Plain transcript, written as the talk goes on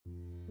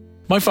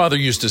My father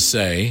used to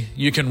say,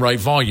 "You can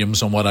write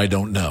volumes on what I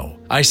don't know."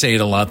 I say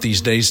it a lot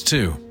these days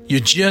too. You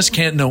just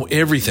can't know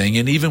everything,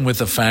 and even with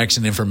the facts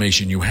and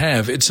information you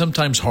have, it's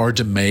sometimes hard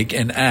to make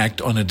and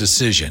act on a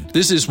decision.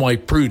 This is why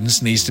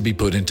prudence needs to be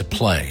put into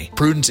play.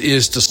 Prudence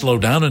is to slow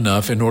down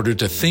enough in order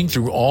to think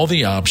through all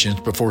the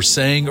options before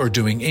saying or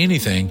doing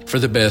anything for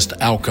the best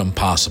outcome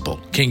possible.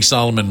 King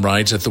Solomon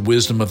writes that the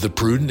wisdom of the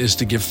prudent is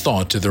to give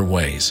thought to their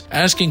ways.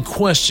 Asking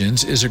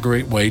questions is a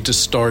great way to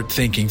start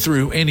thinking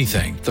through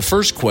anything. The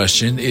first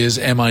question is,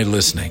 am I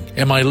listening?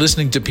 Am I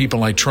listening to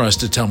people I trust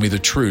to tell me the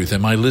truth?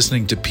 Am I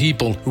listening to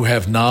people who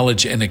have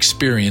knowledge and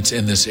experience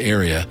in this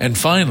area? And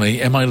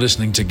finally, am I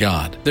listening to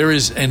God? There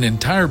is an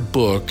entire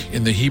book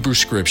in the Hebrew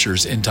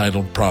Scriptures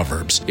entitled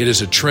Proverbs. It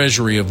is a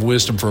treasury of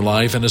wisdom for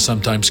life in a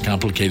sometimes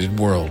complicated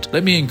world.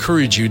 Let me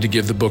encourage you to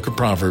give the book of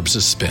Proverbs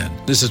a spin.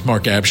 This is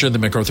Mark Absher, the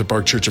MacArthur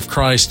Park Church of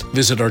Christ.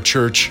 Visit our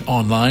church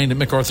online at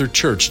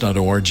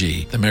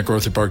macarthurchurch.org. The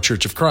MacArthur Park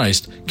Church of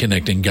Christ,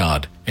 connecting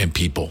God and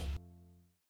people.